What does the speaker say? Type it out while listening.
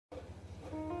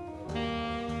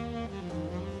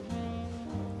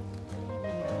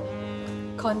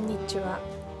Konnichiwa.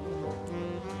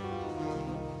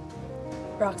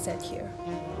 Roxette here.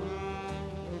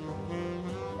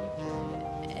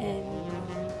 And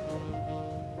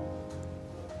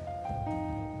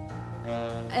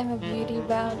I'm a Beauty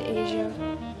Bound Asia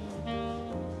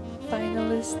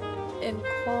finalist in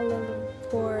Kuala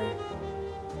Lumpur.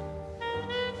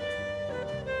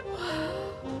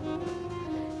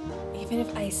 Even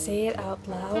if I say it out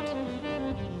loud,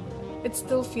 it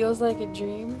still feels like a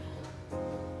dream.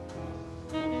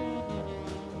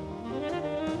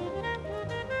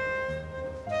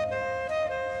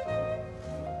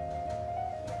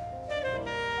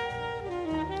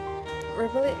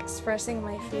 Verbally expressing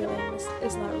my feelings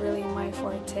is not really my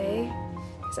forte,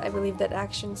 because I believe that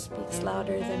action speaks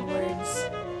louder than words.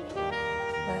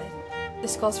 But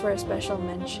this calls for a special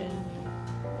mention.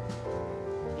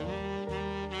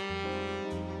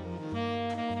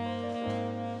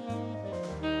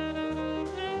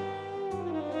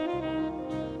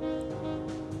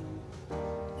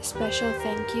 A special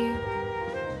thank you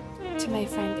to my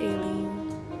friend Aileen,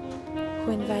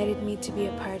 who invited me to be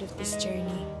a part of this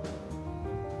journey.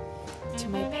 To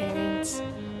my parents,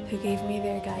 who gave me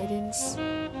their guidance.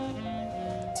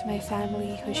 To my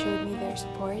family, who showed me their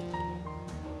support.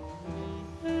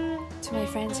 To my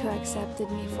friends who accepted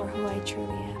me for who I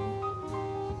truly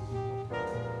am.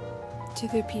 To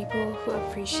the people who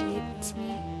appreciate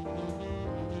me.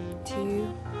 To you,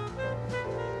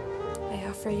 I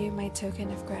offer you my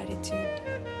token of gratitude.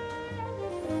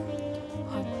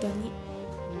 本当に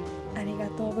ありが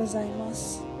とうございま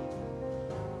す。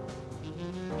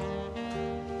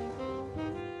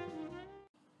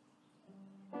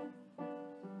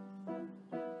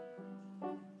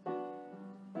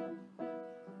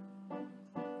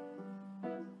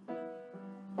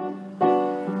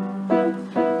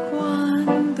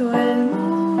Cuando el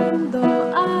mundo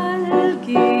al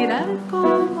girar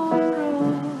como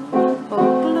rojo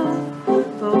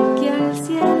globo que al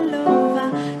cielo va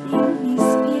y mis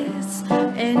pies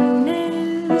en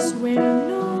el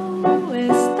suelo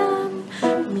están,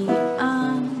 mi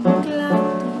ancla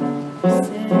tú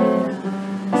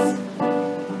serás.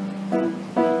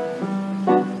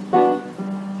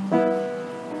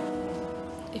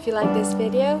 If you like this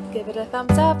video, give it a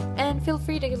thumbs up and feel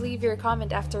free to leave your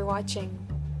comment after watching.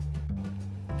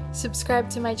 Subscribe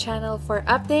to my channel for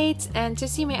updates and to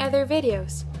see my other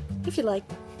videos, if you like.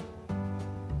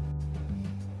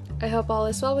 I hope all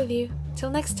is well with you.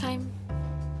 Till next time.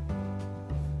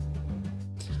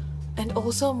 And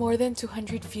also more than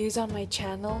 200 views on my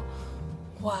channel.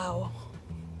 Wow.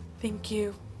 Thank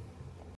you.